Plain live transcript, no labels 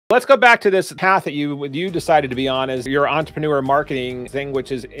Let's go back to this path that you decided to be on as your entrepreneur marketing thing,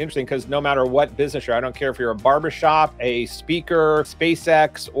 which is interesting because no matter what business you're, I don't care if you're a barbershop, a speaker,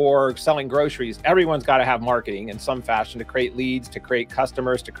 SpaceX, or selling groceries, everyone's got to have marketing in some fashion to create leads, to create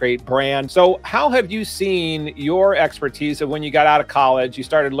customers, to create brand. So how have you seen your expertise of when you got out of college, you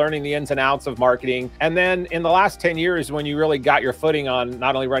started learning the ins and outs of marketing, and then in the last 10 years when you really got your footing on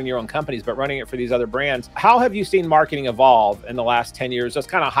not only running your own companies, but running it for these other brands, how have you seen marketing evolve in the last 10 years? Just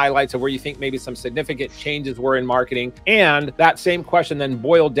kind of highlights of where you think maybe some significant changes were in marketing. And that same question then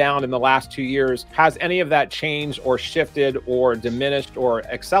boiled down in the last 2 years. Has any of that changed or shifted or diminished or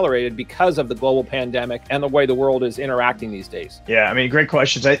accelerated because of the global pandemic and the way the world is interacting these days? Yeah, I mean, great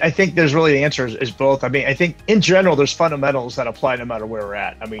questions. I think there's really the answer is both. I mean, I think in general, there's fundamentals that apply no matter where we're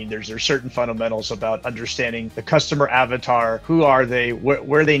at. I mean, there's certain fundamentals about understanding the customer avatar, who are they,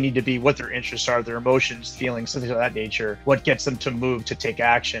 where they need to be, what their interests are, their emotions, feelings, things of that nature, what gets them to move, to take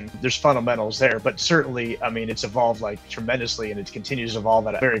action. There's fundamentals there, but certainly, I mean, it's evolved like tremendously and it continues to evolve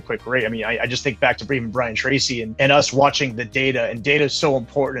at a very quick rate. I mean, I just think back to even Brian Tracy and us watching the data, and data is so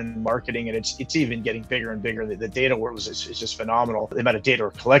important in marketing, and it's even getting bigger and bigger. The data world is just phenomenal. The amount of data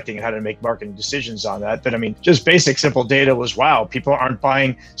we're collecting and how to make marketing decisions on that. But I mean, just basic, simple data was, wow, people aren't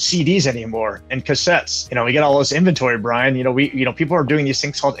buying CDs anymore and cassettes. You know, we get all this inventory, Brian. People are doing these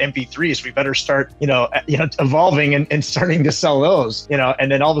things called MP3s. We better start, evolving and starting to sell those.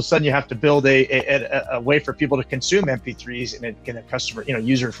 And then all of a sudden you have to build a way for people to consume MP3s in a customer,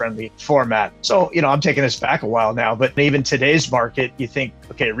 user-friendly format. So, I'm taking this back a while now, but even today's market, you think,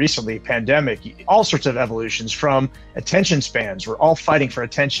 okay, recently, pandemic, all sorts of evolutions from attention spans. We're all fighting for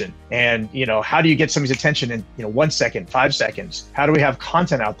attention. And, how do you get somebody's attention in, 1 second, 5 seconds? How do we have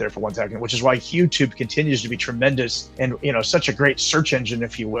content out there for 1 second? Which is why YouTube continues to be tremendous and, such a great search engine,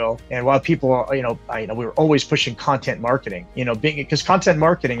 if you will. And while people are, we were always pushing content marketing, because content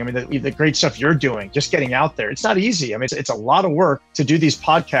marketing, I mean, the great stuff you're doing, just getting out there, it's not easy. I mean, it's a lot of work to do these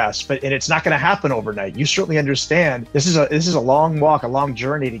podcasts, and it's not going to happen overnight. You certainly understand this is a long walk, a long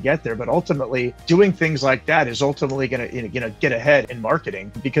journey to get there, but ultimately doing things like that is ultimately going to get ahead in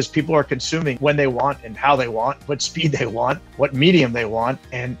marketing because people are consuming when they want and how they want, what speed they want, what medium they want.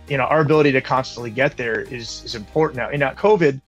 And, our ability to constantly get there is important now. In COVID,